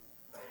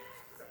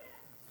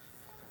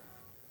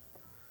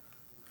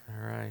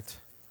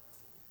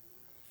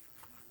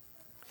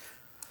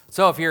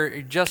So if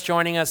you're just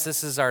joining us,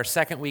 this is our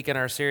second week in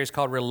our series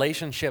called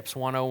Relationships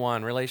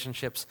 101.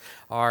 Relationships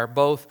are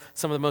both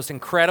some of the most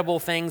incredible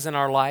things in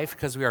our life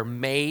because we are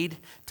made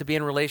to be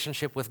in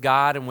relationship with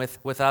God and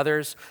with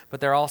others, but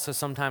they're also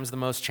sometimes the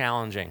most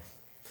challenging.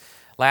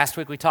 Last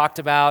week we talked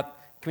about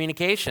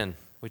communication.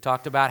 We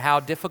talked about how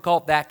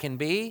difficult that can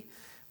be.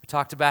 We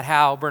talked about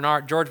how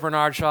George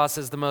Bernard Shaw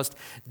says the most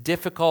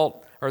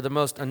difficult or the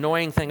most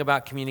annoying thing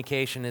about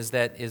communication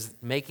is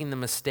making the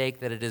mistake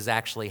that it has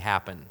actually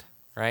happened.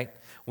 Right?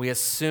 We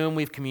assume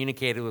we've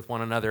communicated with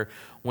one another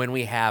when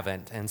we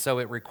haven't. And so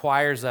it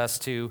requires us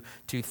to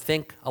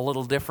think a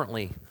little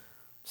differently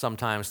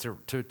sometimes,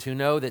 to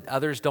know that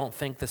others don't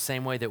think the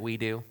same way that we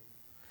do,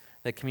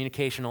 that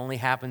communication only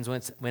happens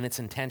when it's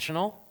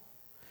intentional,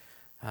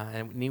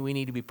 and we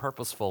need to be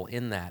purposeful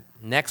in that.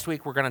 Next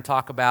week we're going to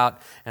talk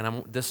about,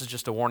 and this is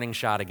just a warning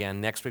shot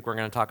again, next week we're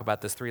going to talk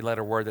about this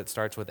three-letter word that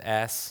starts with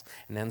S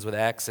and ends with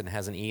X and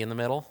has an E in the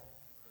middle.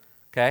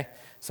 Okay?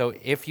 So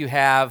if you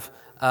have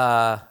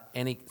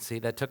see,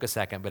 that took a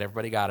second, but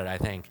everybody got it, I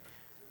think.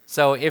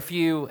 So if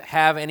you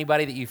have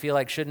anybody that you feel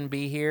like shouldn't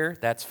be here,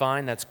 that's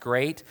fine, that's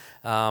great.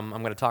 I'm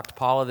going to talk to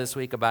Paula this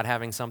week about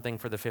having something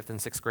for the 5th and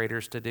 6th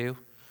graders to do.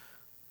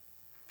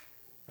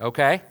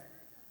 Okay?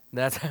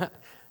 We're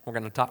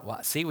going to talk,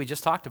 well, see, we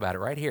just talked about it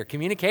right here.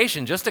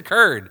 Communication just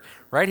occurred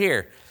right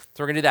here.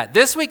 So we're going to do that.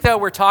 This week, though,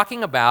 we're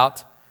talking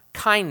about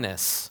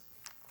kindness.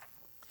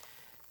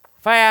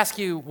 If I ask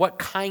you what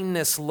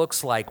kindness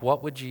looks like,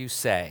 what would you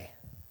say?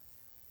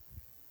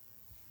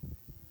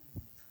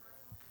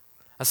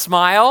 A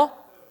smile?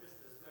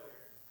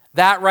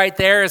 That right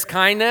there is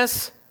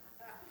kindness?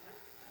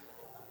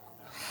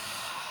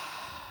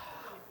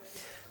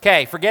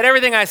 Okay, forget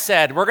everything I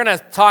said. We're going to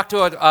talk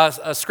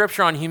to a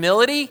scripture on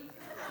humility.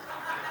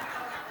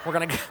 We're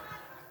going to...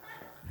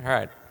 All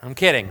right, I'm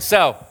kidding.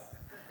 So,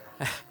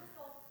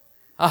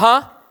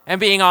 and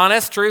being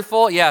honest,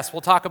 truthful. Yes,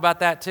 we'll talk about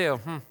that too.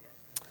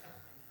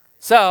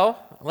 So,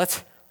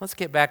 let's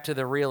get back to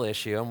the real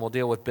issue, and we'll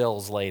deal with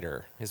Bill's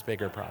later, his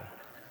bigger problem.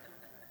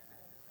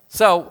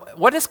 So,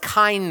 what does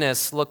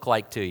kindness look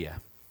like to you?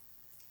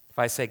 If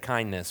I say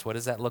kindness, what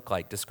does that look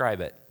like?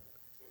 Describe it.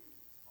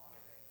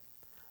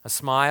 A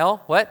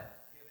smile. What?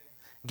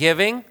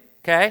 Giving.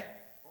 Okay.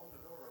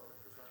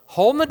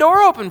 Holding the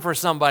door open for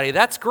somebody.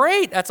 That's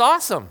great. That's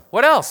awesome.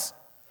 What else?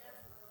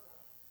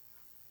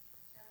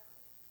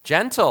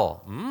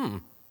 Gentle.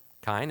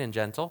 Kind and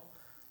gentle.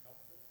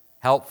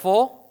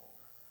 Helpful.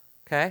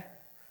 Okay.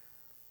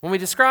 When we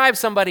describe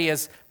somebody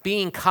as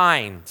being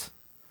kind,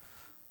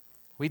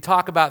 we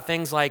talk about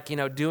things like,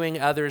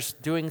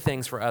 doing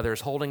things for others,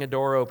 holding a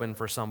door open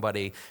for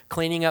somebody,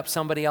 cleaning up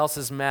somebody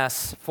else's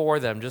mess for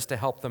them just to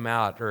help them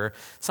out. Or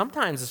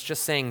sometimes it's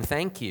just saying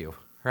thank you,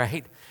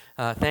 right?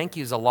 Thank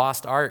you is a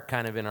lost art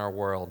kind of in our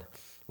world.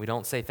 We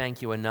don't say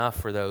thank you enough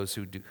for those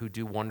who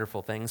do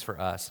wonderful things for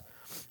us.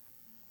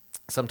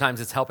 Sometimes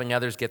it's helping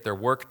others get their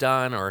work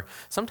done, or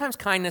sometimes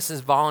kindness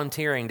is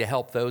volunteering to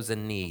help those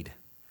in need,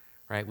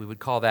 right? We would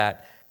call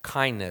that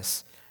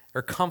kindness.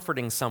 Or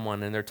comforting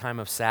someone in their time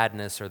of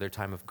sadness or their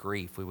time of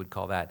grief. We would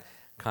call that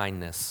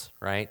kindness,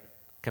 right?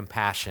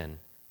 Compassion,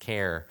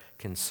 care,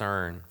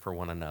 concern for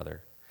one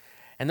another.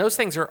 And those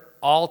things are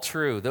all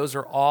true. Those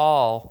are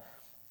all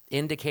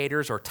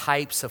indicators or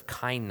types of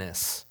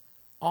kindness.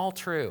 All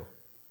true.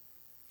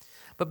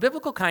 But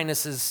biblical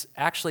kindness is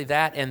actually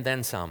that and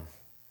then some.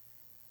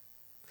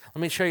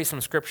 Let me show you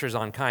some scriptures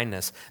on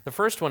kindness. The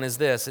first one is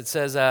this. It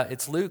says,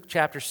 it's Luke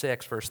chapter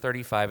 6, verse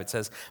 35. It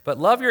says, "But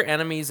love your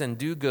enemies and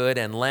do good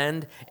and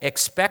lend,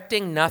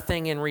 expecting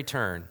nothing in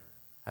return."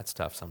 That's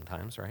tough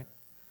sometimes, right?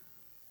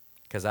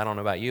 Because I don't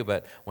know about you,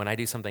 but when I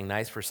do something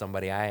nice for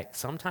somebody, I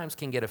sometimes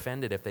can get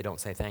offended if they don't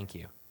say thank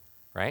you,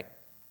 right?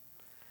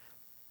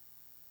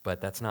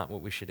 But that's not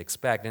what we should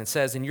expect. And it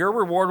says, "And your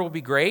reward will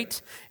be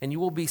great, and you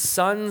will be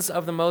sons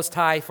of the Most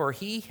High, for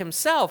he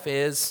himself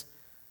is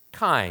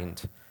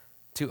kind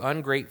to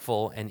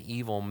ungrateful and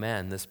evil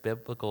men." This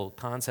biblical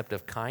concept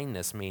of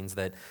kindness means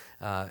that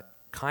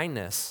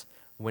kindness,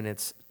 when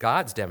it's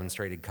God's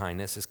demonstrated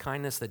kindness, is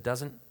kindness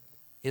that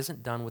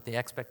isn't done with the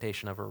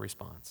expectation of a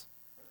response.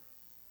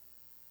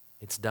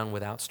 It's done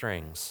without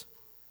strings.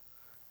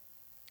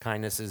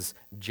 Kindness is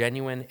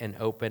genuine and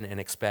open and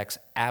expects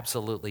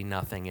absolutely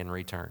nothing in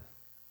return.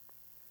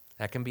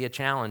 That can be a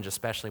challenge,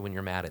 especially when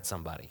you're mad at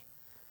somebody.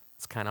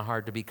 It's kind of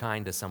hard to be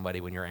kind to somebody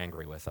when you're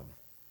angry with them.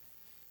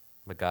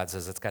 But God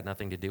says it's got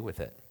nothing to do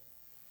with it.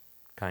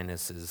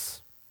 Kindness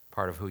is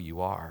part of who you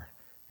are,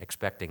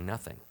 expecting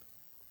nothing.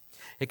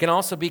 It can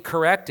also be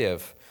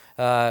corrective.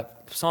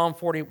 Psalm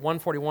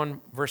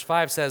 141, verse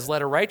 5 says,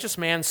 "Let a righteous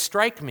man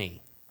strike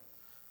me."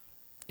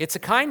 It's a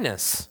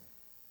kindness.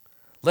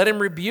 "Let him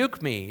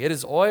rebuke me. It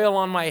is oil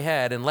on my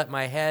head, and let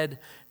my head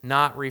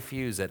not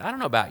refuse it." I don't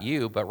know about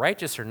you, but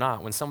righteous or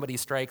not, when somebody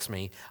strikes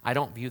me, I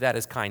don't view that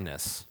as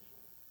kindness.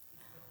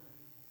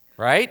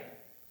 Right?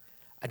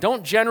 I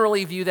don't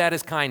generally view that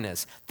as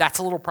kindness. That's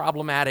a little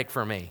problematic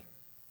for me.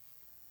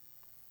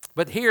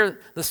 But here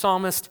the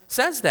psalmist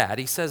says that.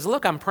 He says,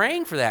 look, I'm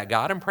praying for that,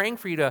 God. I'm praying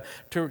for you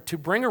to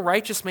bring a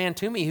righteous man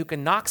to me who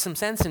can knock some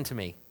sense into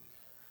me,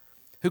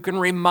 who can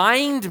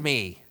remind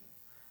me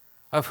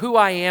of who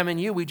I am in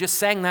you. We just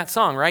sang that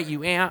song, right?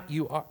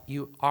 You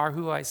are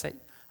who I say.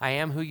 I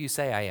am who you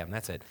say I am.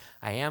 That's it.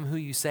 I am who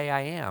you say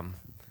I am.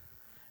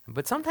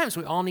 But sometimes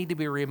we all need to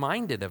be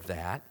reminded of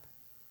that.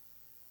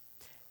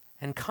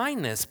 And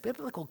kindness,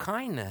 biblical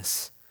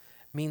kindness,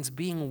 means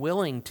being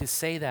willing to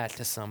say that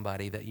to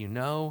somebody that you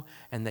know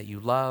and that you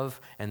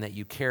love and that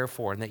you care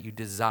for and that you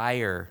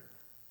desire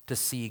to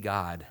see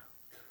God,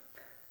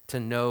 to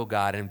know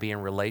God and be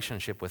in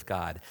relationship with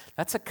God.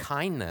 That's a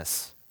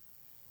kindness.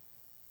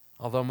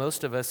 Although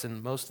most of us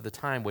and most of the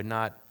time would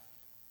not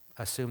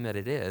assume that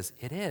it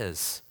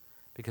is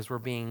because we're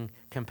being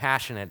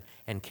compassionate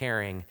and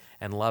caring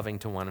and loving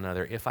to one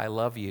another. If I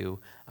love you,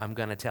 I'm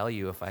going to tell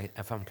you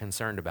if I'm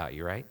concerned about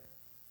you, right?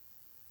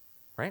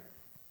 Right?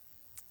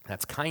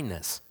 That's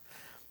kindness.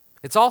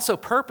 It's also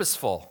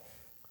purposeful.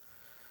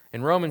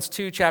 In Romans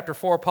 2, chapter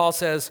 4, Paul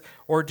says,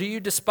 or do you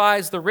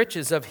despise the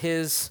riches of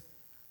his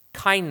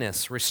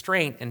kindness,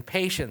 restraint, and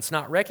patience,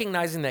 not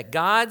recognizing that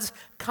God's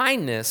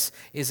kindness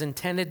is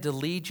intended to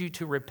lead you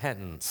to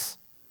repentance?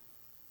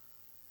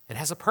 It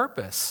has a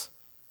purpose.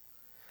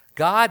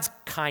 God's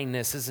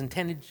kindness is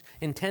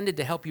intended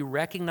to help you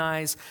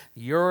recognize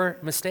your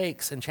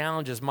mistakes and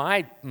challenges,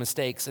 my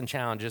mistakes and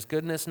challenges.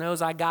 Goodness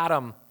knows I got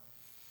them,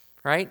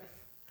 right?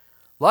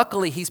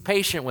 Luckily, he's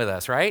patient with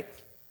us, right?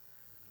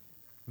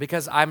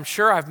 Because I'm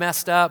sure I've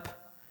messed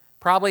up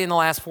probably in the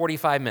last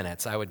 45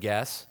 minutes, I would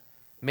guess.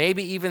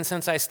 Maybe even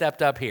since I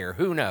stepped up here.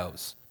 Who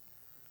knows?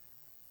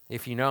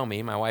 If you know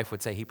me, my wife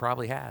would say he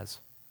probably has.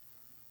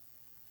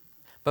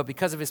 But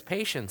because of his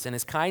patience and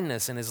his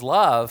kindness and his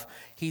love,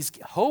 he's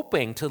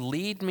hoping to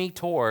lead me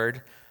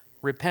toward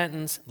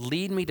repentance,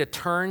 lead me to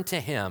turn to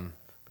him,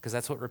 because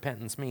that's what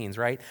repentance means,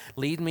 right?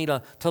 Lead me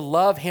to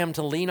love him,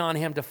 to lean on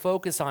him, to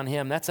focus on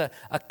him. That's a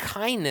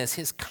kindness.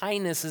 His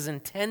kindness is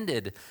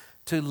intended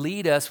to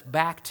lead us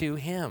back to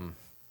him.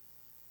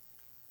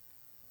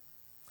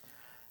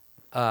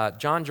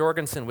 John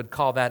Jorgensen would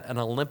call that an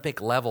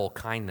Olympic level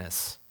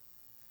kindness,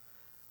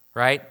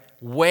 right?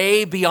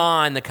 Way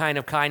beyond the kind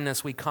of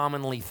kindness we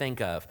commonly think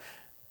of.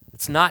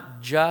 It's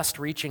not just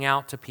reaching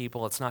out to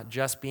people. It's not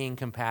just being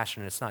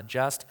compassionate. It's not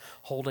just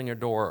holding a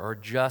door or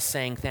just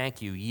saying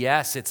thank you.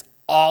 Yes, it's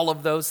all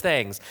of those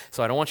things.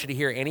 So I don't want you to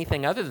hear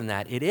anything other than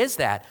that. It is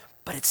that,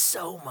 but it's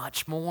so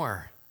much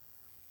more.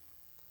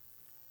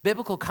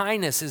 Biblical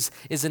kindness is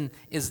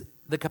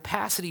the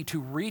capacity to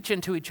reach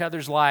into each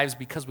other's lives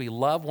because we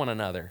love one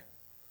another.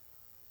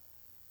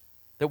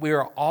 That we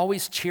are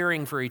always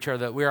cheering for each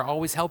other, that we are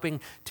always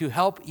helping to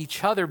help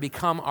each other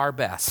become our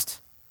best,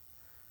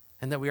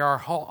 and that we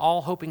are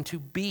all hoping to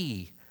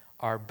be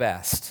our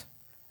best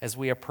as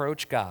we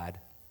approach God.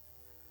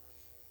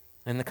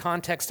 In the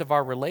context of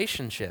our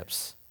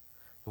relationships,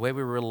 the way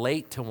we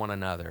relate to one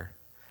another,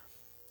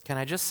 can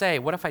I just say,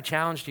 what if I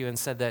challenged you and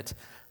said that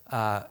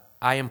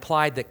I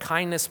implied that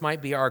kindness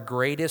might be our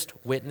greatest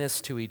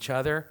witness to each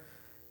other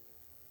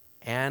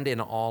and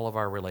in all of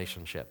our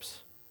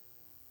relationships?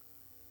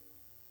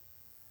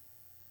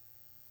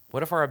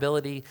 What if our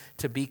ability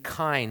to be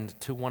kind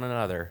to one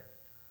another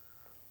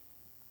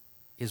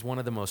is one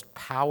of the most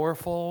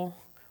powerful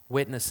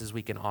witnesses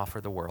we can offer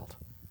the world?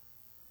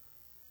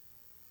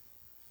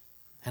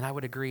 And I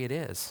would agree it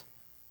is.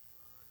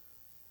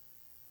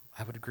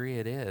 I would agree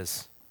it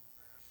is.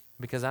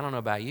 Because I don't know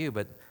about you,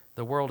 but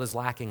the world is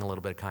lacking a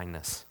little bit of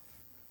kindness.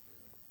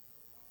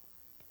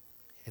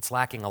 It's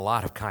lacking a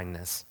lot of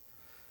kindness.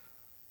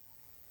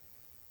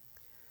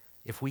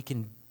 If we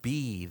can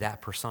be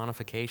that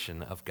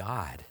personification of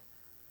God,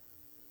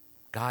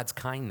 God's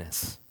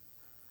kindness,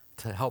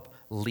 to help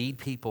lead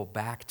people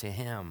back to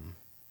him,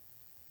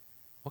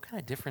 what kind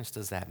of difference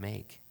does that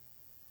make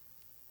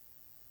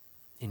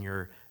in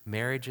your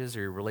marriages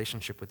or your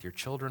relationship with your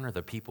children or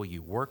the people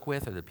you work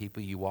with or the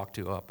people you walk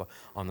to up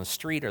on the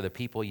street or the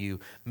people you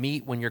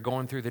meet when you're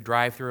going through the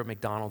drive-thru at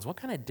McDonald's? What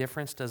kind of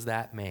difference does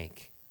that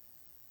make?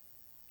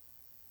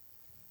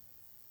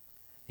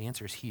 The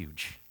answer is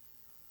huge.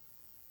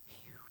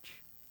 Huge.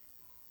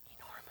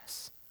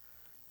 Enormous.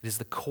 It is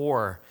the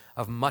core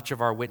of much of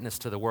our witness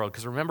to the world.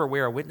 Because remember, we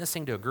are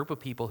witnessing to a group of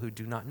people who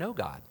do not know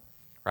God,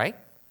 right?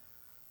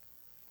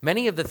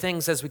 Many of the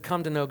things as we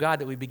come to know God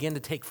that we begin to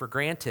take for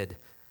granted,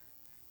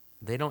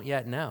 they don't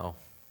yet know.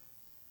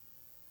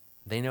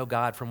 They know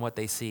God from what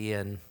they see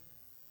in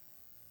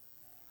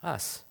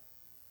us.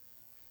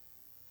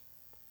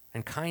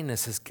 And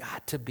kindness has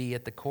got to be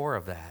at the core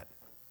of that.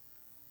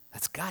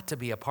 That's got to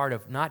be a part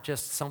of not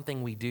just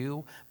something we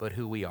do, but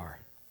who we are.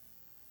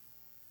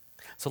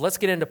 So let's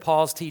get into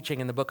Paul's teaching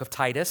in the book of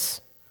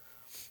Titus,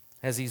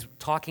 as he's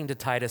talking to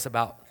Titus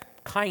about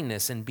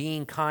kindness and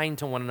being kind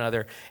to one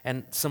another,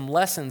 and some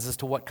lessons as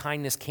to what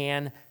kindness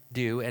can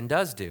do and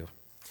does do.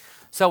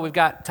 So we've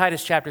got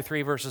Titus chapter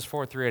 3, verses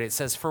 4 through 8. It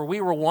says, "For we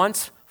were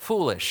once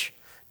foolish,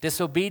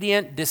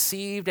 disobedient,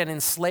 deceived, and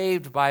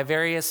enslaved by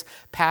various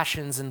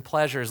passions and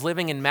pleasures,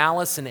 living in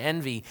malice and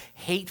envy,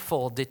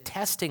 hateful,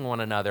 detesting one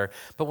another.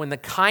 But when the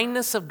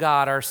kindness of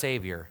God, our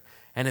Savior,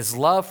 and his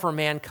love for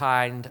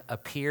mankind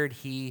appeared,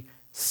 he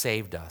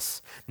saved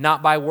us,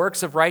 not by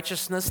works of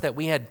righteousness that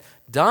we had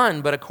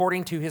done, but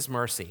according to his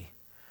mercy,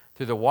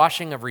 through the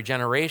washing of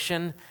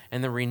regeneration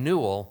and the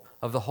renewal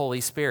of the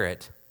Holy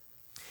Spirit.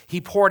 He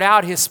poured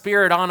out his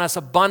Spirit on us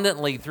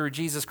abundantly through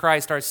Jesus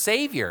Christ, our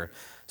Savior,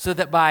 so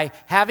that by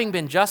having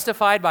been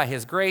justified by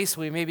his grace,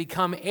 we may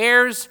become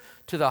heirs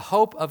to the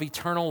hope of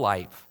eternal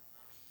life.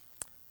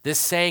 This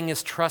saying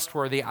is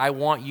trustworthy. I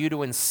want you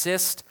to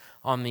insist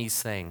on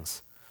these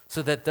things,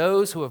 so that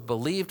those who have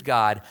believed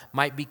God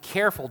might be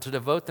careful to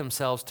devote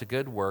themselves to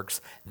good works.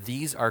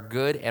 These are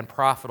good and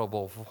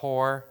profitable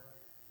for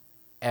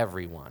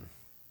everyone.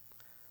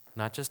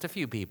 Not just a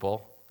few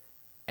people,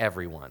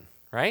 everyone,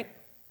 right?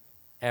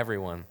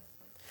 Everyone.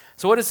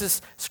 So what does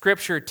this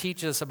scripture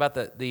teach us about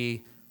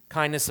the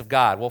kindness of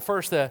God? Well,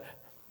 first,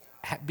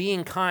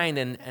 being kind,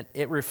 and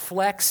it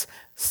reflects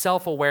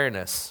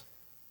self-awareness.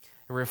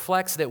 It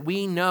reflects that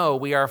we know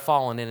we are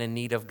fallen and in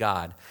need of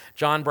God.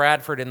 John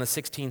Bradford in the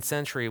 16th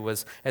century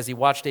was, as he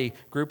watched a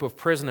group of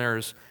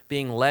prisoners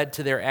being led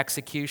to their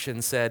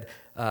execution, said,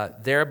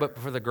 "There but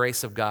for the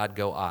grace of God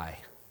go I."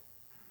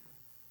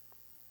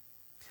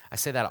 I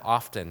say that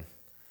often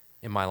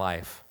in my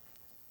life.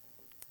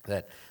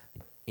 That,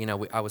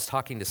 I was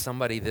talking to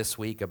somebody this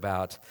week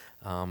about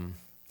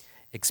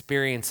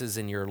experiences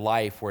in your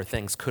life where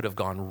things could have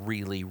gone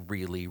really,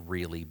 really,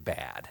 really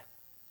bad.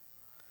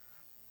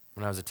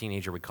 When I was a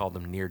teenager, we called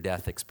them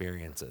near-death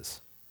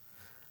experiences.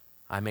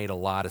 I made a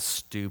lot of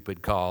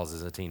stupid calls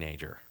as a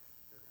teenager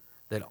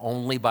that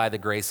only by the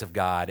grace of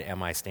God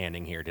am I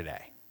standing here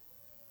today.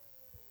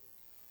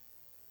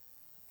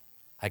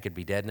 I could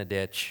be dead in a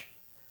ditch.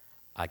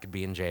 I could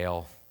be in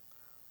jail.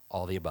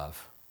 All the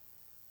above.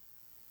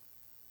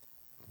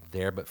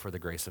 There but for the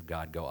grace of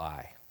God go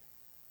I.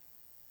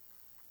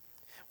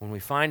 When we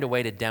find a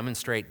way to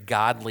demonstrate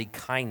godly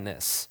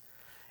kindness,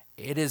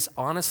 it is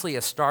honestly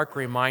a stark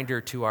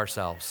reminder to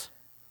ourselves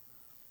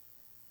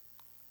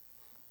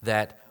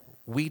that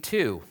we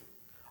too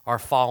are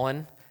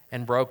fallen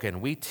and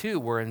broken. We too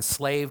were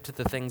enslaved to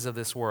the things of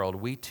this world.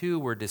 We too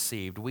were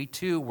deceived. We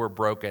too were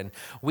broken.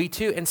 We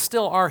too, and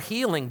still are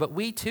healing, but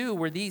we too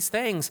were these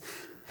things.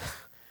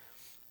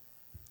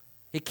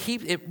 We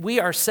see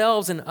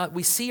ourselves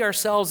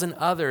in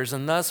others,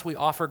 and thus we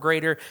offer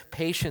greater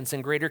patience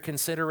and greater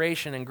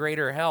consideration and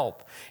greater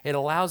help. It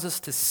allows us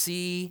to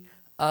see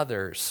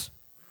others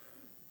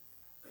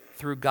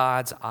through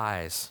God's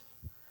eyes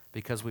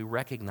because we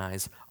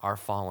recognize our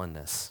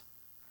fallenness.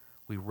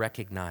 We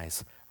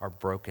recognize our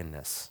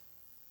brokenness.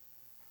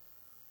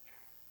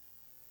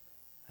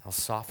 It'll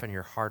soften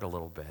your heart a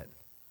little bit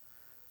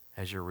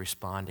as you're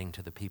responding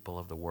to the people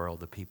of the world,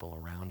 the people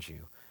around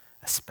you,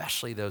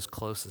 especially those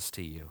closest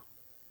to you.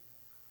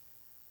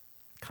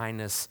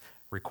 Kindness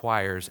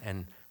requires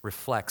and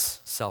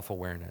reflects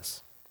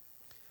self-awareness.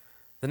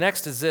 The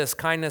next is this: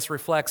 kindness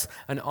reflects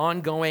an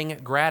ongoing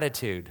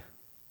gratitude.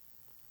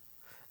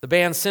 The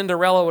band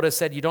Cinderella would have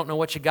said, "You don't know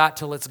what you got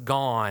till it's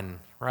gone,"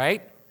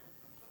 right?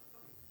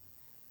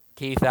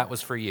 Keith, that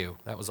was for you.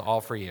 That was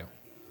all for you.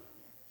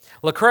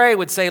 Lecrae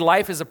would say,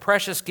 life is a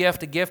precious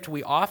gift, a gift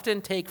we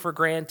often take for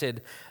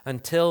granted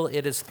until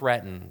it is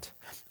threatened.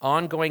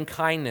 Ongoing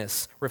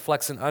kindness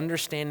reflects an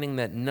understanding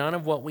that none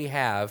of what we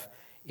have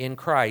in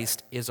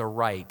Christ is a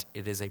right,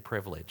 it is a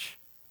privilege.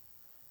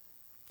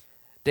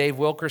 Dave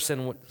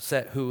Wilkerson,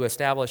 who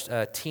established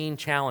a teen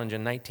challenge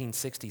in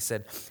 1960,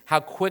 said, "How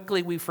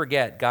quickly we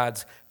forget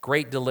God's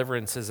great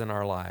deliverances in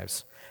our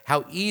lives.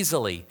 How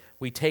easily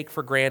we take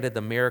for granted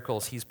the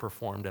miracles he's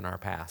performed in our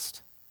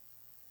past."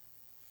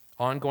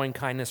 Ongoing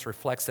kindness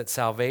reflects that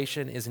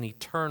salvation is an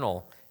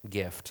eternal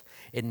gift.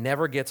 It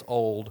never gets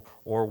old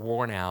or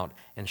worn out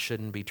and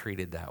shouldn't be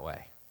treated that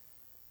way.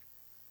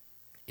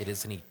 It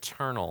is an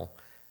eternal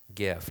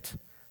gift.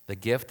 The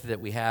gift that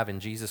we have in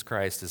Jesus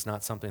Christ is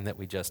not something that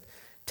we just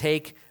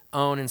take,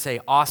 own, and say,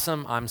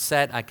 awesome, I'm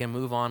set, I can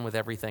move on with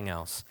everything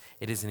else.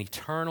 It is an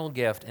eternal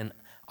gift, and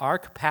our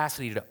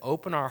capacity to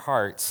open our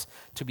hearts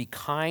to be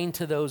kind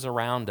to those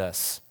around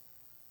us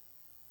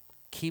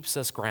keeps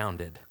us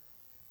grounded.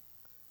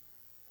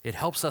 It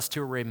helps us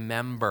to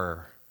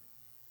remember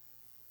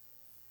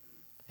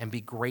and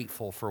be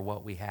grateful for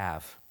what we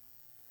have.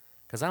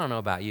 Because I don't know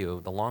about you,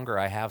 the longer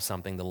I have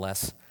something, the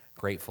less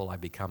grateful I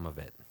become of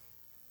it.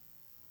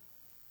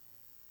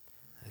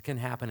 It can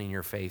happen in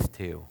your faith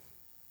too.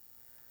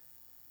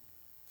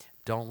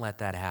 Don't let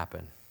that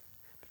happen,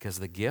 because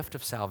the gift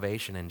of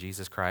salvation in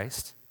Jesus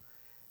Christ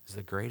is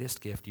the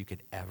greatest gift you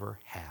could ever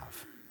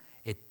have.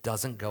 It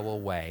doesn't go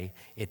away.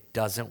 It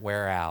doesn't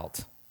wear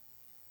out.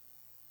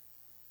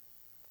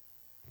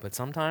 But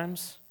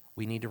sometimes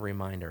we need to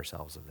remind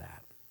ourselves of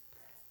that.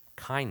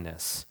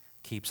 Kindness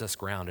keeps us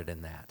grounded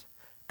in that.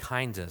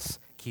 Kindness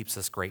keeps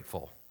us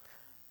grateful.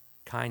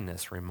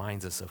 Kindness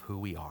reminds us of who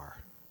we are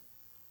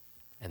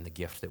and the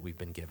gift that we've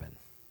been given.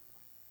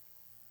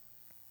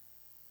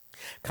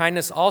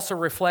 Kindness also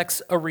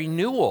reflects a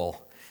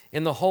renewal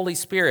in the Holy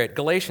Spirit.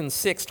 Galatians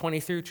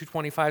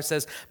 6:23-25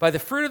 says, but the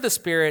fruit of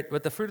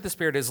the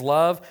Spirit is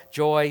love,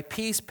 joy,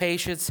 peace,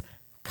 patience,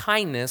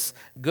 kindness,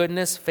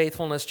 goodness,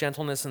 faithfulness,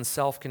 gentleness, and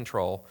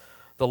self-control.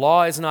 The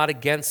law is not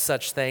against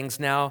such things.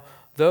 Now,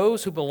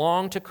 those who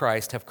belong to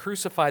Christ have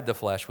crucified the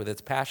flesh with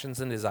its passions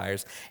and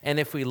desires. And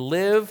if we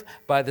live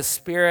by the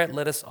Spirit,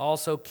 let us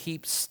also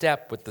keep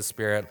step with the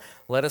Spirit.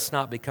 Let us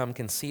not become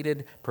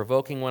conceited,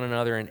 provoking one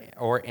another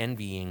or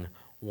envying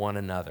one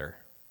another.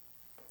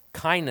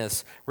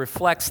 Kindness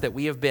reflects that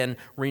we have been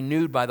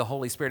renewed by the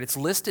Holy Spirit. It's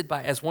listed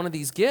as one of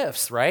these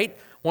gifts, right?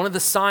 One of the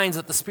signs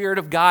that the Spirit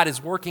of God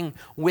is working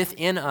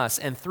within us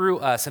and through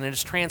us, and it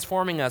is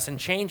transforming us and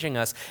changing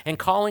us and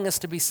calling us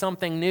to be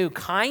something new.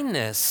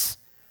 Kindness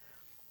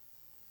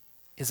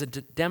is a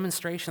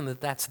demonstration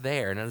that that's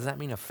there. Now, does that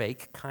mean a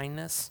fake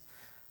kindness?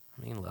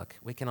 I mean, look,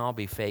 we can all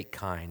be fake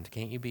kind.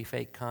 Can't you be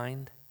fake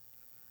kind?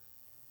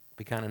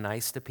 Be kind of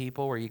nice to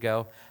people where you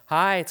go,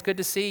 hi, it's good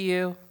to see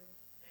you.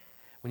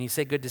 When you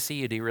say good to see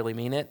you, do you really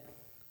mean it?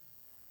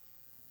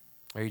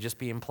 Or are you just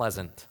being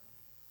pleasant?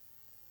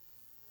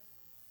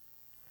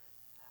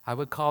 I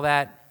would call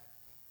that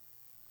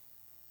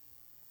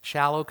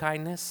shallow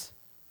kindness,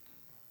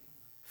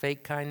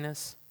 fake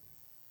kindness.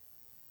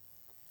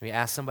 If you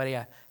ask somebody,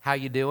 how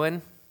you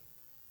doing?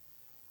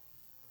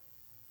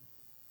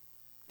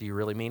 Do you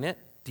really mean it?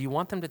 Do you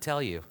want them to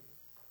tell you?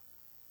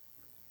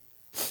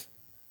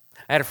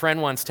 I had a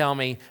friend once tell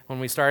me when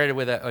we started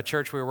with a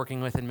church we were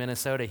working with in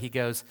Minnesota, he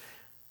goes,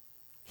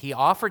 he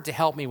offered to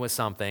help me with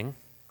something,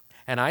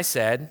 and I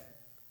said,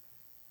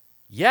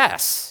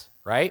 yes,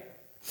 right?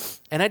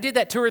 And I did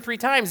that 2 or 3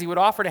 times. He would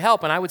offer to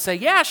help, and I would say,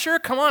 yeah, sure,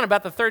 come on.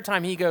 About the 3rd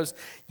time, he goes,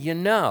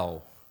 in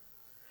our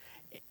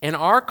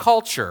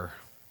culture,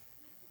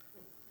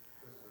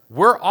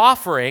 we're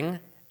offering,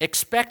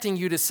 expecting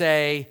you to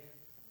say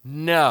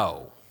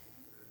no.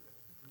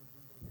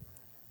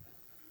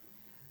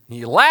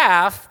 You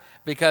laugh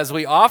because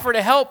we offer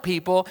to help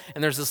people,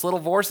 and there's this little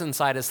voice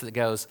inside us that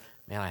goes,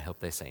 man, I hope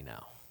they say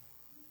no.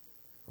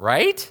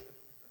 Right?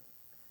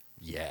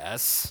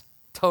 Yes,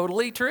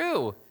 totally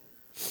true.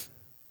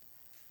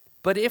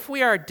 But if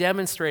we are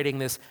demonstrating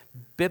this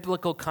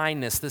biblical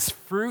kindness, this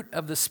fruit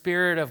of the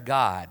Spirit of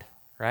God,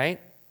 right?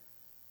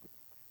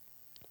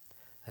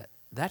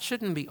 That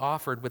shouldn't be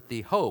offered with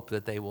the hope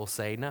that they will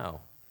say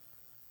no.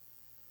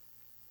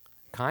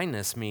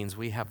 Kindness means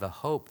we have the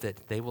hope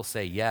that they will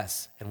say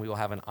yes, and we will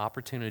have an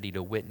opportunity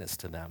to witness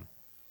to them.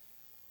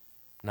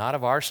 Not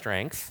of our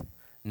strength,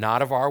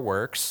 not of our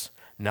works,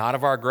 not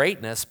of our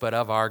greatness, but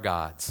of our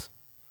God's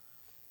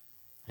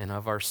and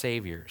of our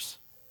Savior's.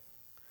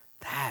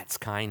 That's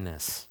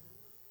kindness.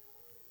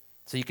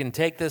 So you can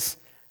take this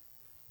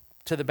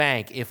to the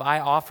bank. If I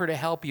offer to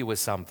help you with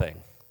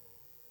something,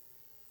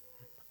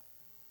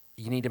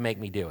 you need to make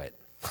me do it.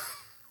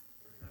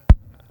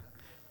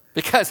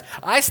 Because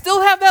I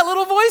still have that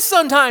little voice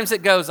sometimes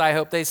that goes, I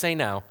hope they say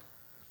no.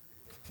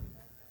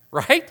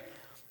 Right?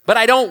 But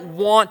I don't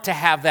want to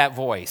have that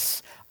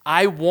voice.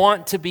 I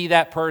want to be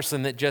that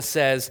person that just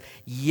says,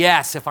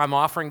 yes, if I'm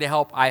offering to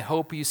help, I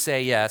hope you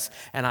say yes,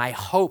 and I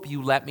hope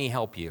you let me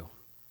help you.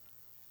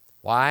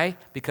 Why?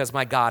 Because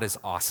my God is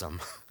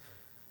awesome.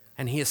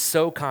 And he is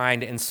so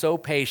kind and so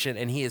patient,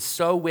 and he is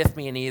so with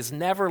me, and he has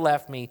never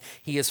left me.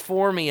 He is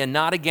for me and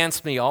not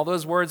against me. All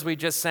those words we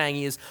just sang,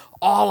 he is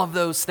all of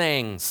those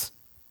things.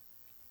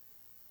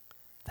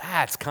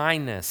 That's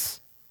kindness.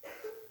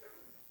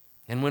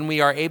 And when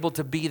we are able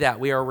to be that,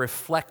 we are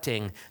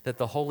reflecting that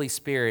the Holy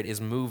Spirit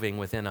is moving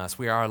within us.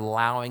 We are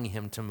allowing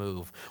him to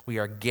move. We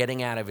are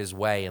getting out of his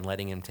way and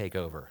letting him take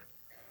over.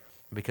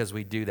 Because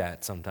we do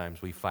that,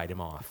 sometimes we fight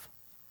him off.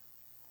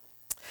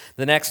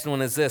 The next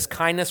one is this: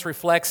 kindness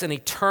reflects an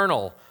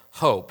eternal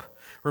hope.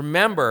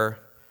 Remember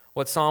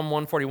what Psalm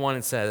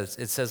 141 says.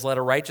 It says, let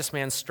a righteous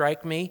man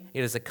strike me.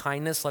 It is a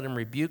kindness. Let him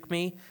rebuke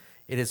me.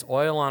 It is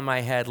oil on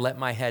my head. Let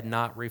my head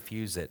not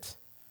refuse it.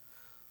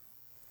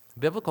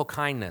 Biblical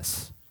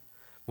kindness,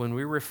 when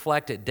we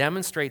reflect it,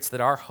 demonstrates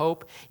that our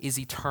hope is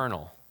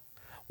eternal.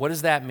 What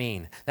does that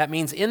mean? That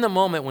means in the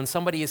moment when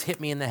somebody has hit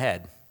me in the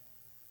head,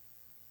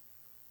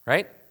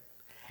 right?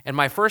 And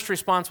my first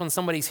response when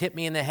somebody's hit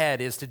me in the head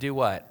is to do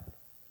what?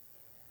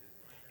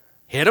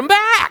 Hit them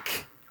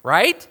back,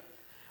 right?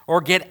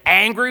 Or get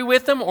angry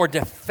with them or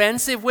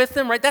defensive with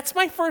them, right? That's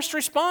my first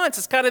response.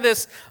 It's kind of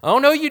this, oh,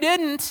 no, you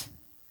didn't.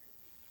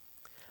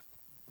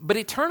 But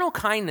eternal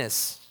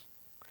kindness,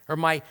 or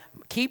my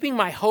keeping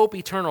my hope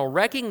eternal,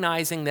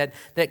 recognizing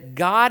that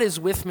God is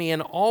with me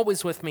and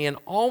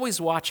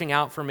always watching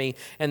out for me,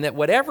 and that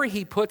whatever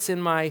he puts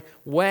in my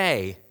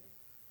way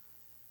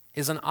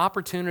is an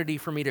opportunity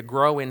for me to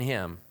grow in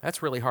him.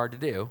 That's really hard to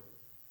do,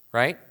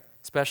 right?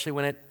 Especially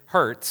when it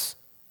hurts.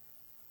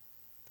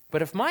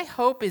 But if my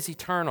hope is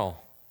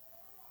eternal,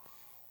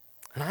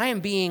 and I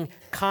am being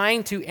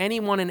kind to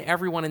anyone and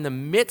everyone in the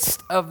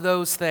midst of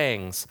those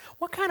things,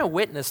 what kind of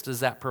witness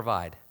does that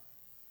provide?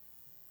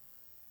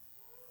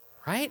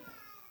 Right?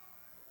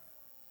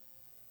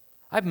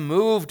 I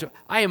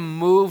am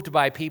moved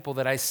by people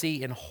that I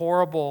see in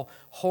horrible,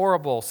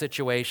 horrible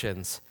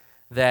situations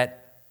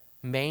that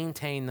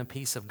maintain the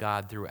peace of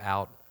God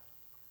throughout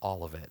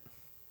all of it.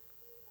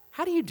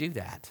 How do you do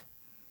that?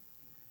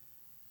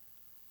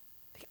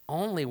 The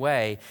only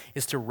way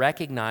is to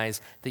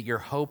recognize that your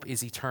hope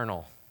is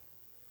eternal.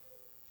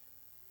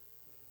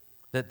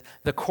 That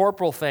the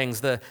corporal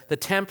things, the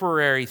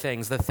temporary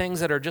things, the things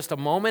that are just a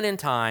moment in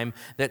time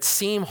that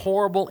seem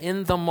horrible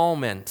in the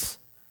moment,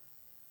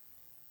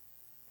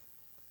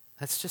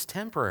 that's just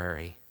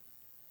temporary.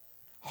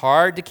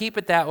 Hard to keep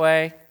it that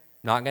way.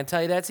 Not going to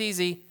tell you that's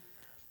easy,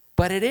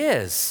 but it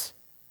is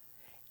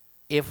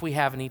if we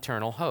have an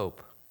eternal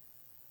hope.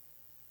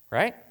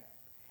 Right?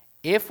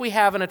 If we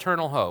have an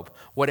eternal hope,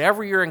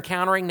 whatever you're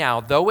encountering now,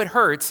 though it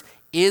hurts,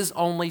 is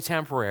only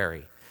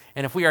temporary.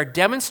 And if we are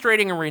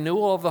demonstrating a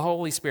renewal of the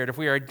Holy Spirit, if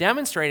we are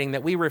demonstrating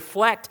that we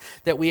reflect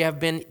that we have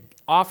been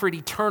offered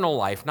eternal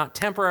life, not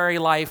temporary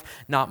life,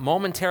 not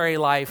momentary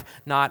life,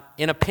 not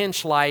in a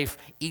pinch life,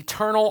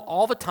 eternal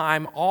all the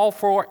time, all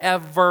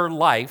forever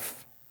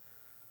life,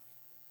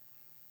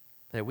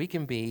 that we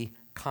can be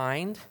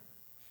kind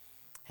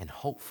and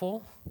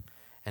hopeful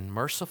and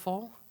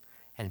merciful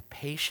and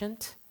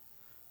patient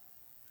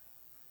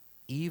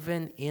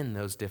even in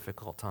those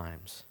difficult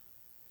times,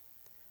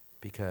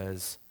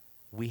 because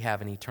we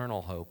have an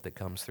eternal hope that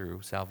comes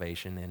through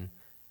salvation in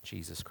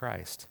Jesus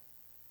Christ.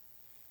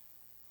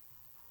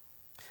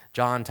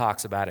 John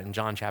talks about it in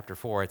John chapter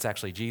 4. It's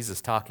actually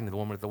Jesus talking to the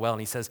woman at the well,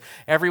 and he says,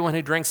 everyone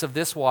who drinks of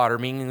this water,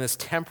 meaning this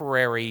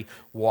temporary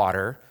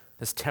water,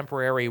 this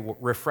temporary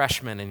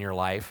refreshment in your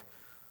life,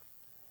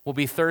 will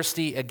be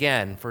thirsty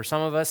again. For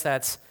some of us,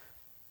 that's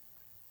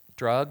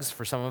drugs.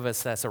 For some of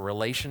us, that's a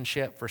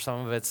relationship. For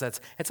some of us,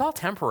 it's all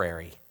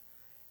temporary.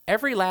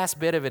 Every last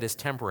bit of it is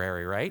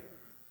temporary, right?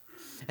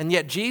 And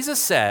yet Jesus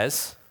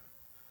says,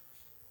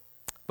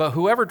 but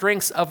whoever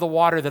drinks of the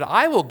water that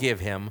I will give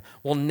him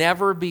will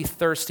never be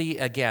thirsty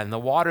again. The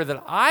water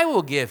that I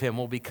will give him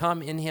will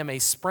become in him a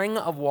spring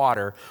of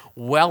water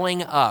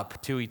welling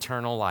up to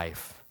eternal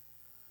life.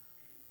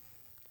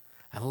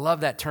 I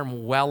love that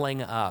term,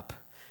 welling up.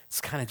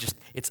 It's kind of just,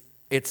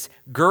 it's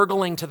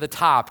gurgling to the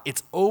top.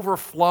 It's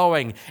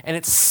overflowing, and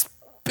it's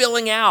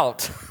spilling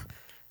out,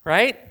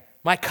 right?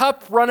 My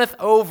cup runneth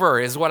over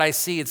is what I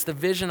see. It's the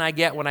vision I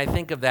get when I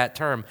think of that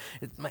term.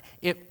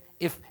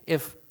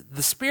 If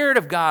the Spirit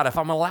of God, if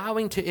I'm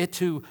allowing it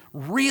to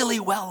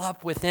really well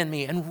up within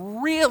me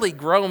and really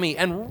grow me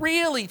and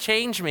really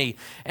change me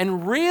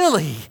and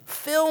really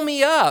fill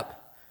me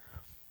up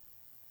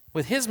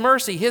with His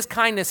mercy, His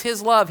kindness,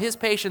 His love, His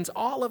patience,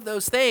 all of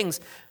those things,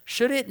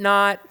 should it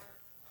not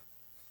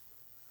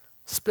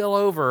spill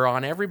over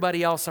on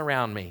everybody else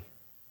around me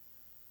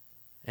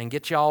and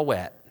get you all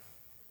wet?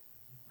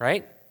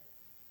 Right?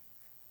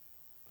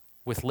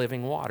 With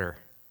living water.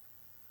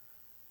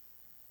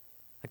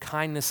 The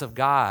kindness of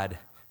God,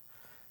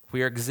 if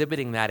we are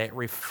exhibiting that, it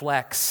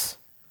reflects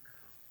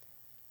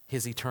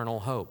His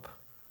eternal hope.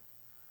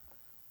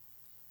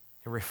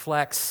 It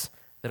reflects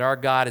that our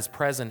God is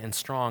present and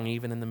strong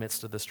even in the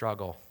midst of the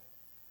struggle.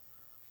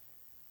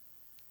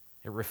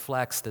 It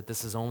reflects that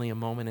this is only a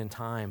moment in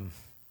time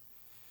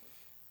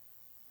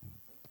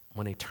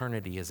when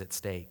eternity is at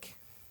stake.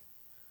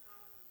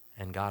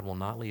 And God will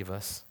not leave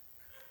us.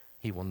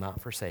 He will not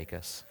forsake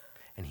us.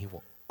 And He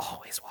will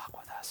always walk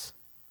with us.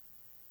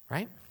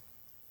 Right?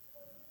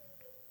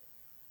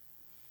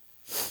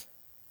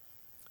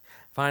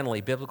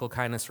 Finally, biblical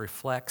kindness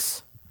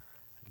reflects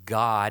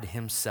God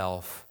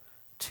Himself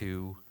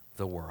to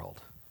the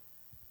world.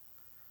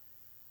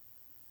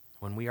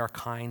 When we are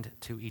kind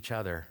to each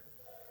other,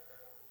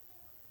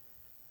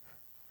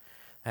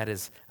 that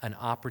is an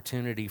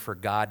opportunity for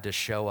God to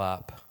show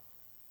up.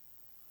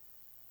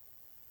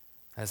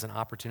 As an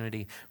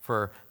opportunity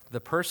for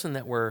the person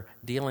that we're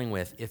dealing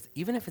with,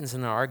 even if it's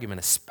in an argument,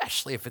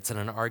 especially if it's in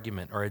an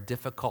argument or a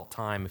difficult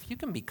time, if you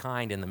can be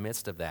kind in the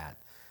midst of that,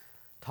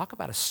 talk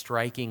about a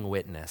striking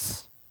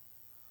witness.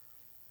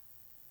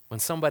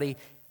 When somebody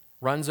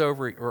runs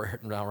over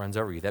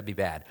you, that'd be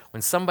bad.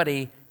 When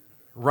somebody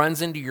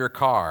runs into your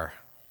car,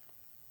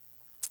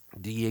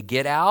 do you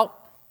get out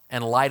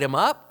and light them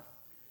up?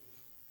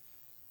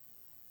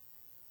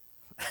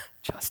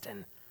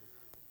 Justin.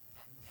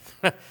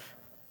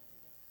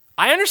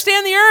 I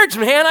understand the urge,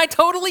 man. I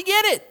totally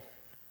get it.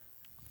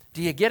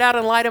 Do you get out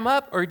and light them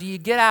up, or do you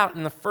get out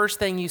and the first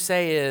thing you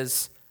say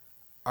is,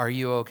 are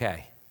you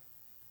okay?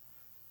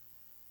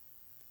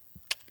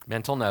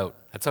 Mental note.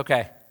 That's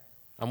okay.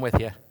 I'm with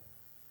you.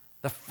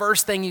 The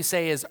first thing you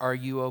say is, are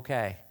you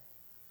okay?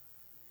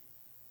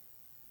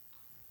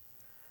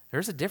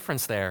 There's a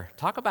difference there.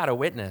 Talk about a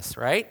witness,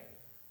 right?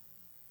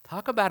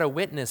 Talk about a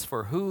witness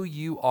for who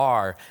you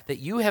are, that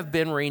you have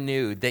been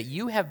renewed, that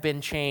you have been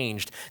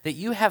changed, that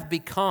you have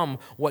become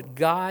what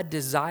God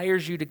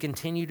desires you to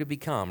continue to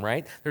become,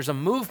 right? There's a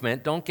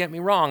movement, don't get me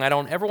wrong. I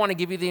don't ever want to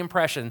give you the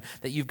impression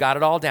that you've got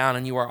it all down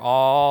and you are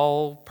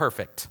all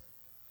perfect.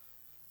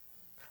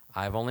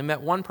 I've only met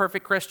one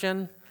perfect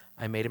Christian.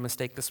 I made a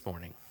mistake this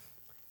morning.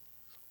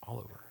 All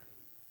over.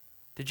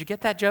 Did you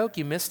get that joke?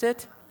 You missed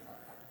it?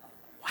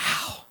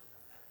 Wow.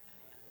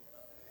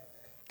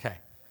 Okay.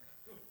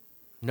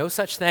 No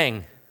such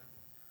thing.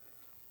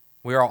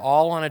 We are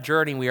all on a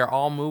journey. We are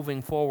all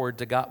moving forward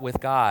to God, with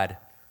God.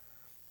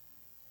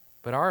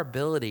 But our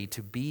ability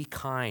to be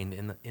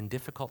kind in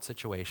difficult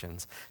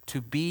situations,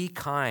 to be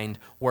kind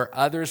where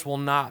others will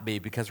not be,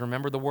 because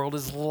remember, the world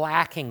is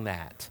lacking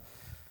that.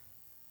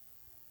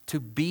 To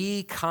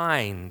be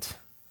kind,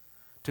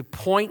 to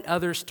point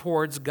others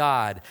towards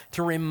God,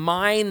 to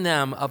remind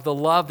them of the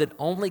love that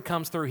only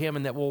comes through Him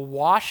and that will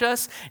wash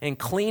us and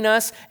clean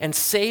us and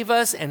save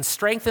us and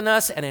strengthen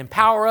us and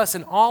empower us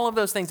and all of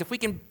those things. If we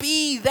can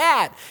be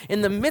that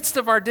in the midst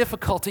of our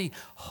difficulty,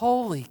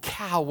 holy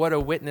cow, what a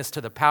witness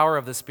to the power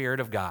of the Spirit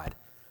of God.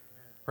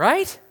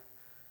 Right?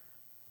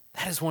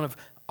 That is one of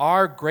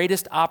our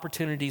greatest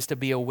opportunities to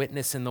be a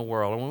witness in the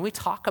world. And when we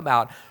talk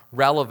about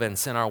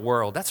relevance in our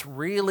world, that's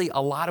really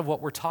a lot of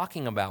what we're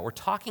talking about. We're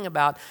talking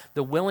about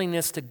the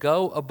willingness to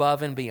go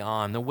above and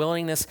beyond, the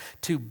willingness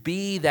to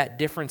be that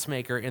difference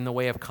maker in the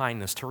way of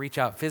kindness, to reach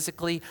out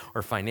physically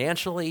or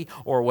financially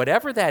or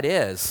whatever that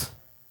is,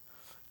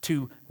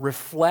 to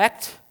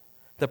reflect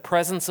the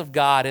presence of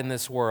God in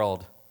this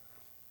world,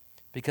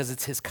 because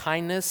it's His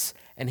kindness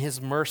and His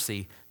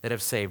mercy that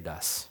have saved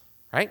us,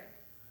 right?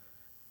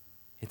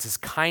 It's His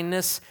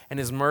kindness and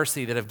His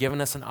mercy that have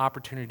given us an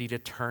opportunity to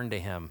turn to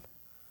Him.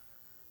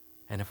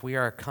 And if we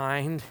are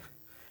kind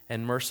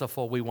and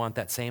merciful, we want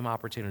that same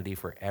opportunity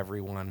for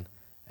everyone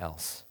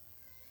else.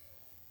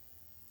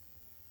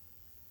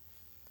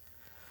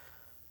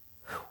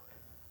 Whew.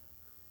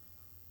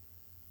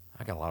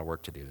 I got a lot of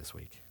work to do this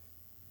week.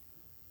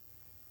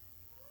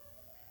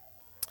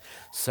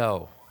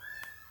 So,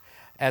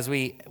 as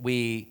we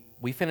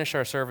finish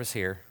our service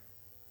here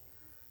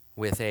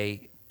with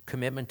a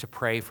commitment to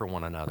pray for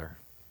one another.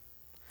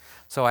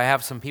 So I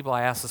have some people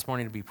I asked this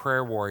morning to be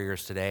prayer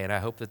warriors today, and I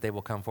hope that they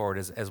will come forward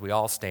as we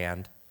all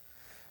stand,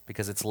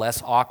 because it's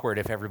less awkward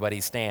if everybody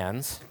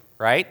stands,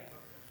 right?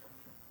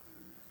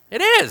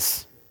 It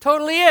is.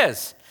 Totally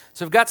is.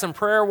 So we've got some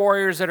prayer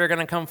warriors that are going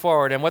to come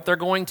forward, and what they're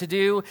going to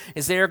do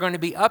is they are going to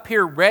be up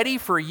here ready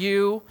for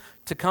you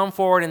to come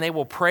forward, and they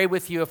will pray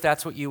with you if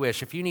that's what you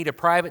wish. If you need a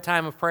private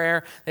time of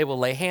prayer, they will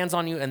lay hands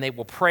on you, and they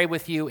will pray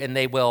with you, and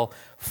they will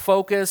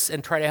focus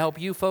and try to help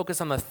you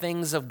focus on the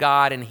things of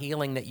God and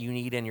healing that you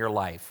need in your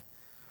life.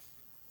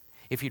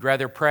 If you'd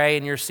rather pray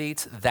in your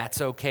seats,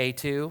 that's okay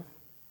too.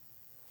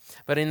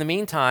 But in the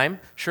meantime,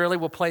 Shirley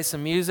will play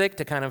some music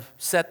to kind of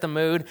set the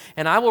mood,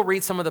 and I will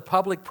read some of the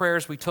public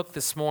prayers we took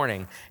this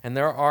morning, and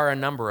there are a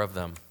number of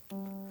them.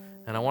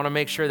 And I want to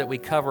make sure that we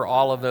cover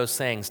all of those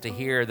things to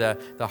hear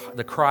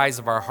the cries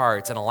of our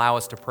hearts and allow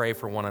us to pray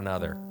for one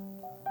another.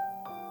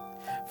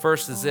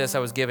 First is this. I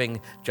was giving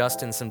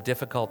Justin some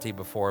difficulty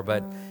before,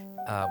 but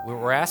we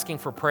were asking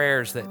for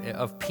prayers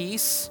of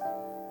peace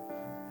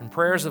and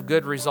prayers of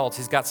good results.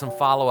 He's got some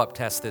follow-up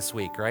tests this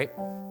week, right?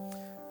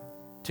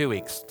 2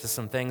 weeks to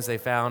some things they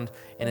found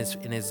in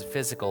his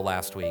physical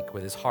last week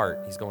with his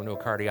heart. He's going to a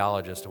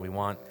cardiologist, and we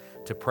want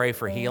to pray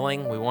for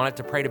healing. We want it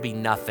to pray to be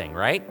nothing,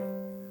 right?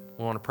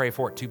 We want to pray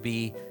for it to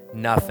be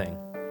nothing.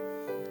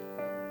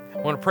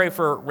 I want to pray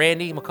for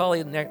Randy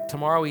McCauley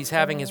tomorrow. He's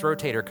having his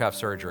rotator cuff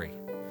surgery.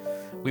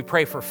 We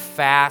pray for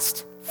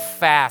fast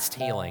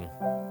healing.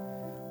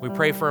 We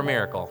pray for a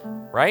miracle,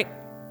 right?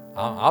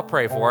 I'll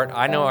pray for it.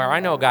 I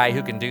know a guy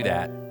who can do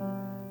that.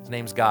 His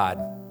name's God,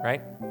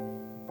 right?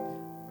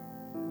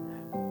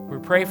 We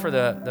pray for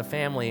the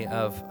family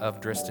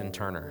of Driston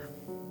Turner.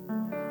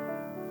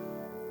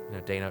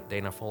 You know,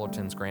 Dana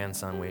Fullerton's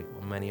grandson.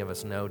 Many of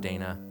us know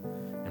Dana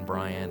and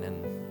Brian.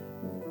 And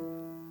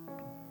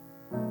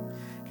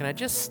can I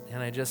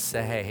just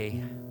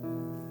say,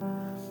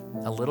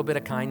 a little bit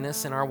of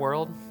kindness in our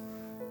world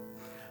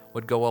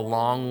would go a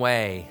long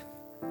way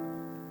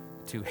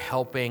to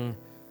helping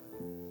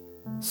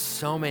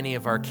so many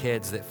of our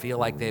kids that feel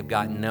like they've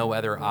got no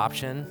other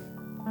option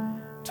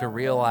to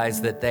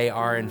realize that they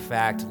are in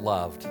fact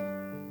loved.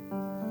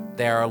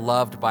 They are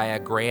loved by a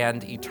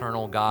grand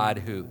eternal God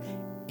who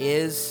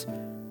is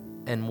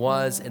and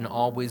was and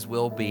always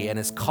will be and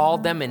has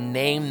called them and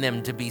named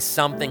them to be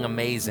something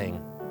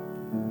amazing.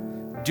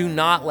 Do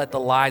not let the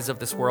lies of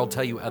this world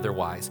tell you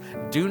otherwise.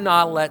 Do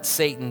not let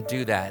Satan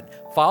do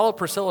that. Follow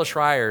Priscilla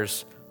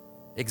Schreier's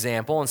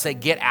example and say,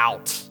 get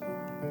out.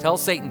 Tell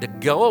Satan to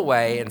go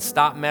away and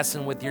stop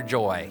messing with your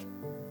joy.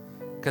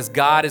 Because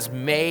God has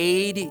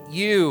made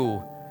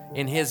you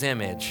in His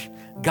image.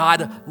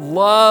 God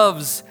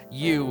loves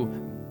you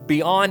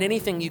beyond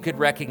anything you could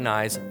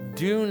recognize.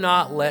 Do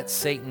not let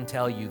Satan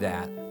tell you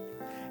that.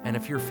 And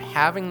if you're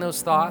having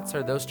those thoughts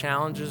or those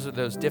challenges or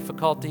those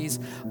difficulties,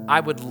 I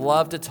would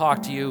love to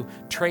talk to you.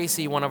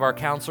 Tracy, one of our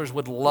counselors,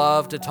 would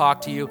love to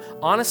talk to you.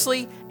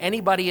 Honestly,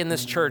 anybody in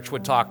this church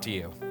would talk to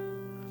you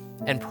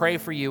and pray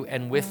for you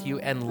and with you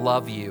and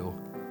love you,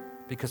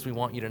 because we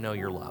want you to know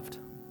you're loved.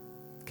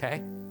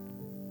 Okay?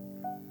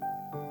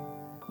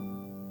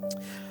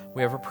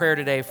 We have a prayer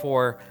today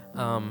for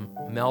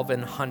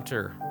Melvin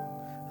Hunter.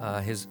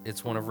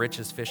 It's one of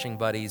Rich's fishing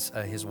buddies.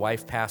 His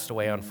wife passed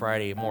away on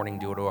Friday morning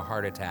due to a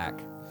heart attack.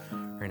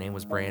 Her name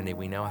was Brandy.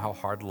 We know how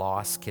hard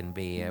loss can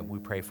be. We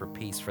pray for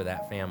peace for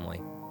that family.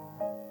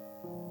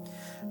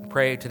 We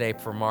pray today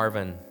for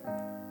Marvin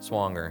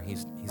Swanger.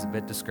 He's a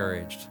bit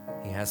discouraged.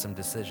 He has some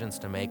decisions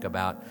to make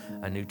about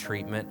a new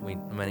treatment.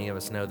 Many of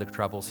us know the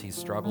struggles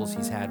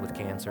he's had with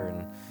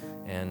cancer,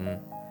 and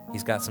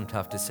he's got some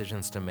tough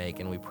decisions to make,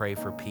 and we pray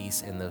for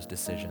peace in those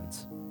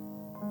decisions.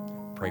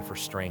 Pray for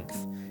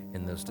strength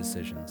in those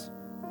decisions.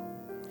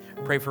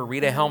 Pray for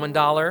Rita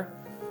Helmandaler.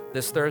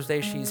 This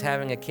Thursday, she's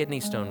having a kidney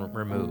stone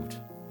removed.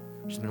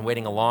 She's been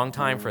waiting a long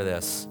time for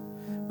this.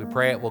 We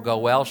pray it will go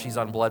well. She's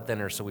on blood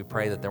thinners, so we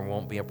pray that there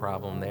won't be a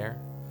problem there,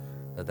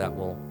 that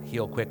will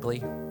heal quickly.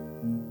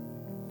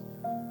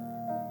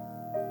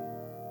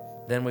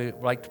 Then we'd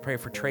like to pray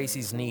for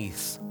Tracy's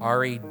niece,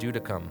 Ari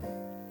Dudicum.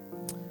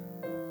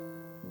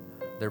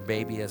 Their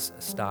baby has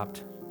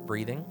stopped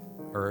breathing,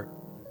 or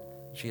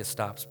she has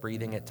stopped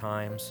breathing at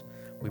times.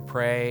 We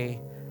pray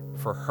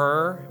for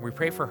her. We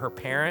pray for her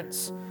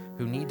parents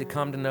who need to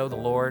come to know the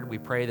Lord. We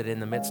pray that in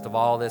the midst of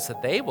all this,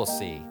 that they will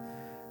see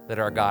that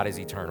our God is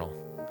eternal,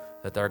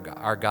 that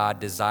our God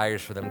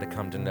desires for them to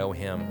come to know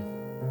Him.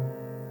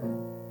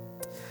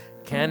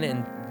 Ken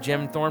and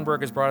Jim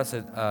Thornburg has brought us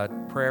a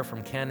prayer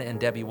from Ken and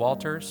Debbie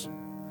Walters.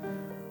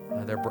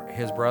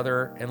 His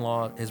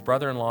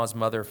brother-in-law's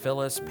mother,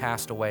 Phyllis,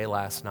 passed away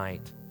last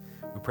night.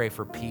 We pray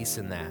for peace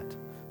in that,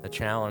 the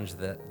challenge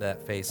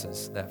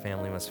that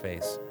family must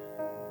face.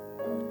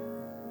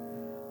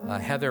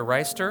 Heather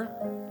Reister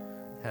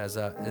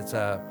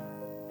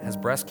has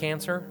breast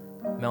cancer.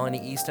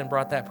 Melanie Easton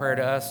brought that prayer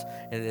to us.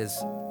 It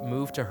is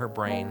moved to her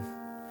brain.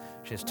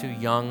 She has 2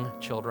 young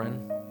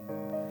children.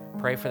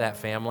 Pray for that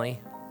family.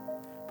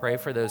 Pray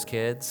for those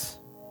kids.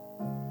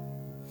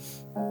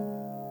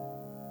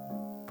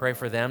 Pray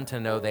for them to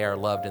know they are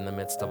loved in the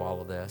midst of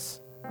all of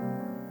this,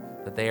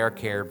 that they are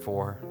cared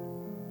for.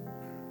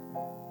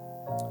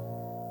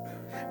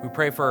 We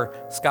pray for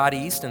Scott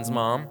Easton's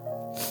mom,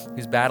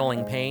 who's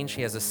battling pain.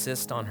 She has a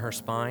cyst on her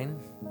spine.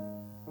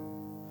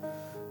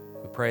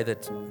 We pray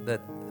that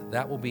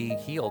will be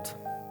healed,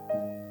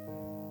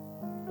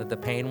 that the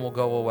pain will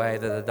go away,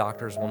 that the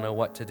doctors will know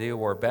what to do,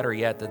 or better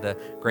yet, that the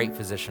great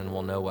physician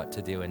will know what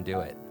to do and do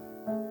it.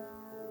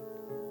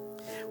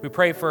 We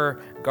pray for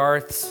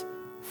Garth's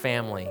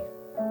family.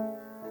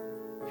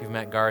 If you've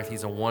met Garth,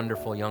 he's a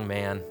wonderful young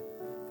man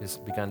who's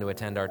begun to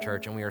attend our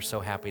church, and we are so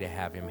happy to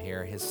have him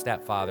here. His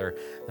stepfather,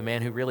 the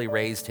man who really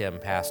raised him,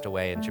 passed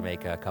away in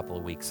Jamaica a couple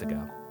of weeks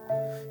ago.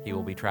 He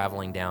will be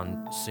traveling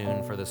down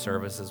soon for the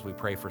services. We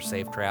pray for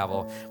safe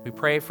travel. We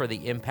pray for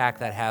the impact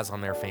that has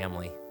on their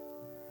family,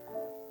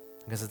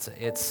 because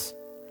it's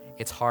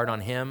hard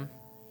on him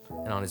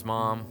and on his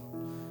mom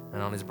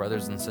and on his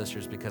brothers and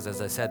sisters, because,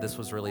 as I said, this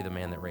was really the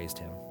man that raised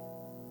him.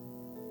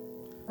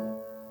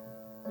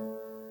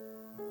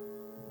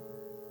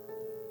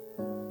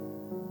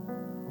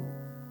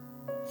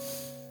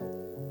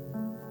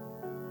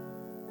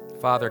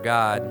 Father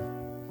God,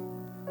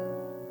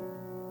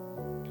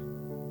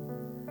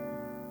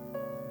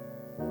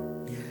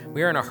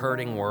 we are in a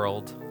hurting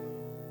world,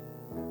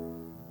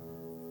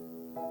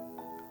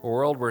 a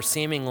world where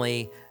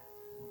seemingly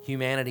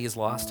humanity has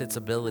lost its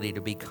ability to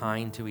be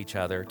kind to each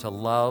other, to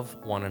love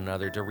one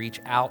another, to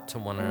reach out to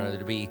one another,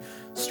 to be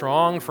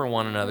strong for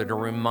one another, to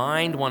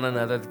remind one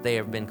another that they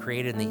have been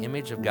created in the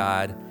image of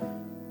God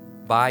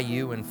by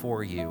you and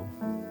for you.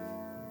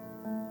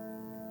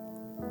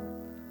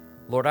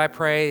 Lord, I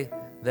pray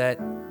that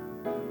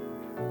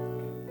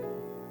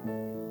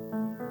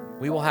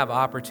we will have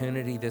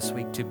opportunity this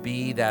week to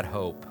be that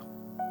hope,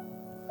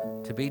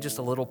 to be just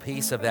a little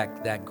piece of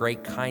that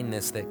great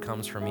kindness that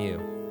comes from you.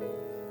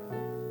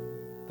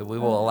 That we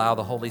will allow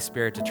the Holy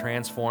Spirit to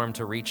transform,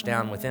 to reach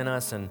down within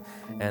us and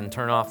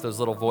turn off those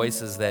little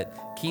voices that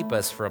keep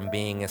us from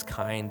being as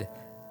kind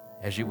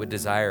as you would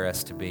desire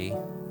us to be.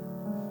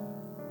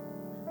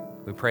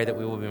 We pray that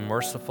we will be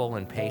merciful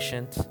and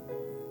patient,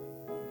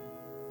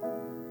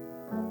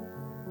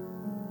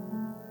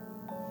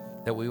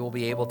 that we will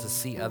be able to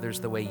see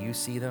others the way you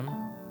see them.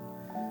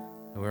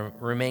 We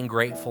remain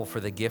grateful for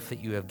the gift that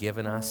you have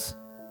given us.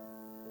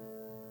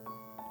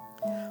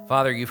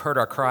 Father, you've heard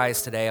our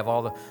cries today of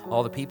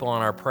all the people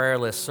on our prayer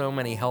list, so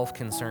many health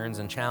concerns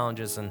and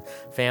challenges and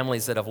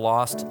families that have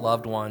lost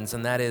loved ones,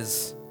 and that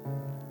is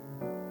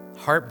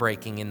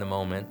heartbreaking in the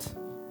moment.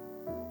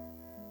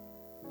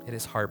 It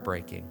is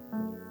heartbreaking.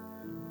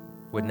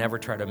 Would never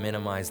try to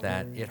minimize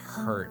that. It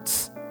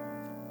hurts.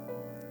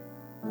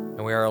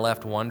 And we are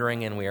left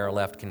wondering, and we are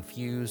left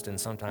confused and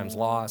sometimes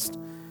lost.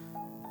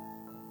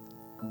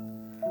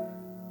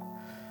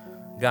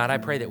 God, I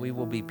pray that we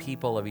will be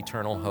people of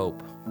eternal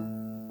hope,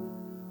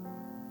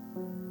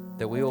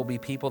 that we will be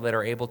people that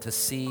are able to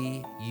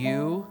see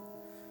you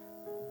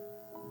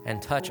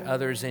and touch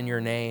others in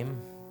your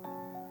name,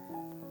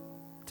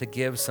 to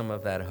give some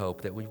of that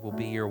hope, that we will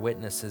be your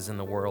witnesses in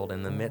the world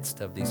in the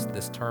midst of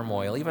this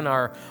turmoil, even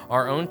our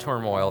own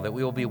turmoil, that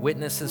we will be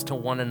witnesses to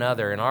one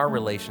another in our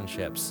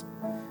relationships.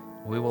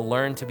 We will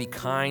learn to be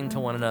kind to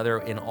one another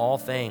in all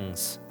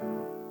things.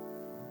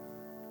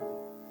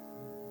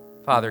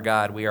 Father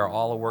God, we are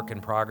all a work in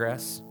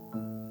progress,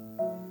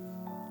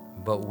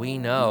 but we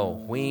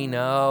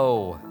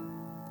know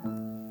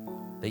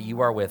that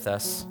you are with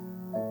us,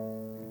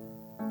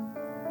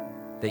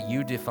 that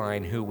you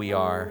define who we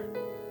are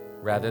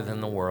rather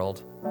than the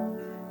world,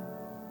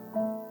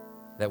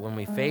 that when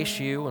we face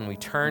you, when we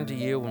turn to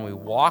you, when we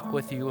walk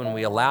with you, and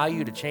we allow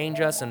you to change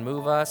us and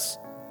move us,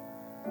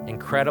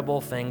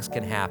 incredible things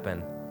can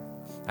happen.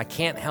 I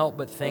can't help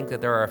but think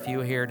that there are a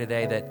few here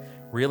today that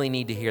really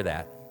need to hear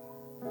that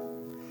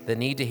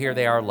need to hear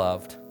they are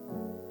loved,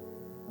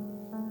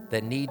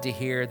 that need to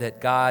hear that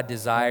God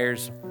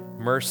desires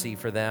mercy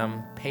for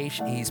them.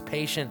 He's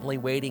patiently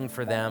waiting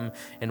for them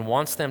and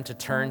wants them to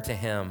turn to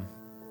Him,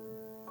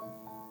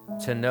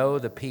 to know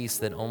the peace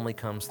that only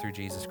comes through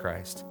Jesus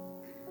Christ.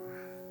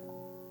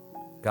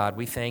 God,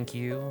 we thank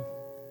you.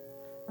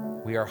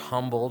 We are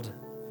humbled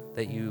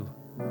that you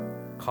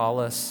call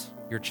us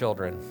your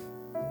children.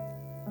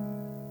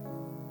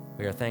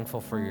 We are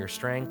thankful for your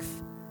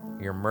strength,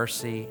 your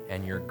mercy,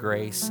 and your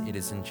grace. It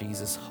is in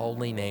Jesus'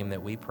 holy name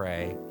that we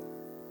pray.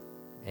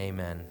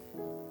 Amen.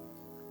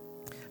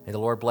 May the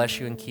Lord bless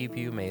you and keep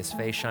you. May His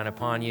face shine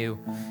upon you.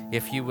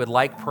 If you would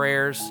like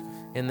prayers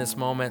in this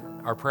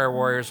moment, our prayer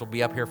warriors will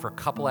be up here for a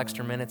couple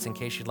extra minutes in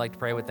case you'd like to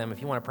pray with them.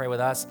 If you want to pray with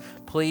us,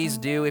 please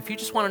do. If you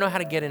just want to know how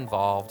to get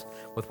involved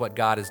with what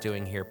God is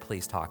doing here,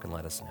 please talk and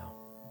let us know.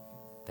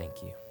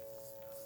 Thank you.